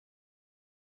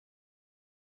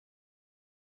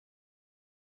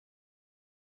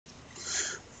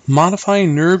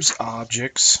Modifying NURBS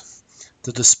objects,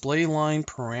 the display line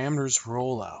parameters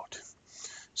rollout.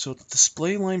 So the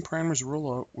display line parameters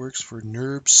rollout works for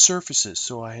NURBS surfaces.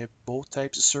 So I have both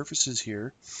types of surfaces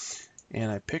here,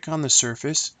 and I pick on the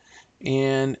surface,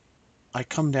 and I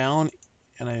come down,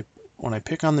 and when I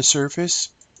pick on the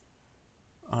surface,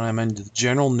 I'm in the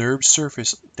general NURBS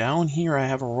surface. Down here I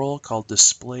have a role called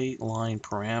display line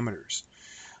parameters.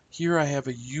 Here I have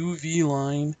a UV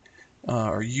line,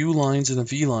 or U lines and a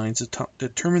V lines to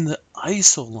determine the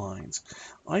ISO lines.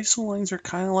 ISO lines are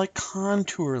kind of like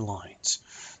contour lines.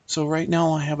 So right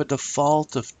now I have a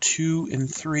default of 2 and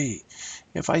 3.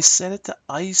 If I set it to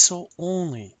ISO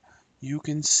only, you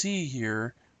can see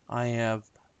here I have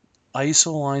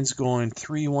ISO lines going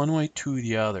 3 one way, 2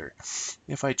 the other.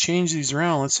 If I change these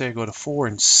around, let's say I go to 4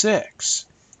 and 6,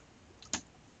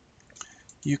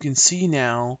 you can see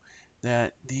now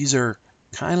that these are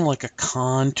kind of like a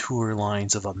contour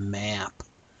lines of a map.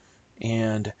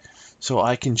 And so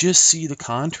I can just see the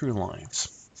contour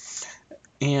lines.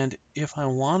 And if I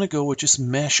want to go with just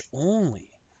mesh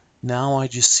only, now I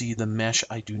just see the mesh.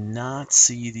 I do not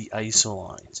see the ISO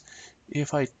lines.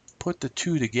 If I put the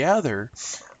two together,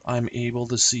 I'm able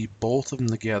to see both of them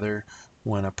together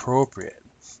when appropriate.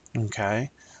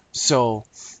 Okay, so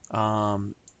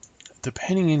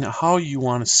depending on how you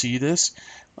want to see this,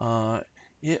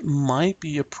 it might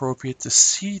be appropriate to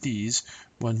see these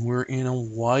when we're in a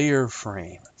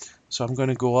wireframe. So I'm going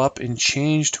to go up and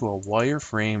change to a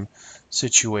wireframe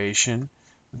situation.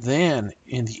 Then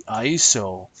in the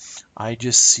ISO, I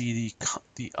just see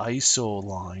the ISO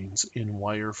lines in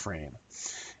wireframe.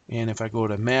 And if I go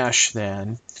to mesh,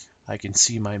 then I can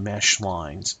see my mesh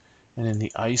lines. And in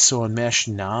the ISO and mesh,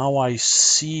 now I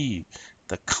see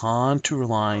the contour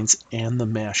lines and the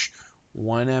mesh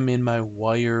when I'm in my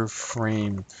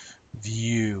wireframe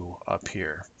view up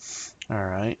here. All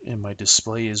right, and my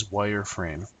display is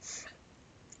wireframe.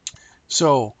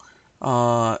 So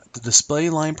the display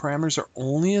line parameters are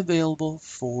only available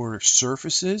for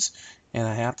surfaces, and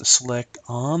I have to select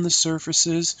on the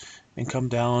surfaces and come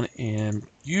down and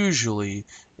usually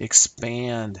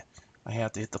expand. I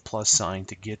have to hit the plus sign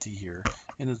to get to here.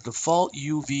 And the default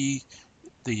UV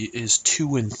is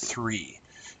 2 and 3.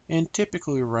 And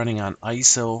typically we're running on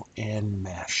ISO and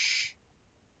mesh.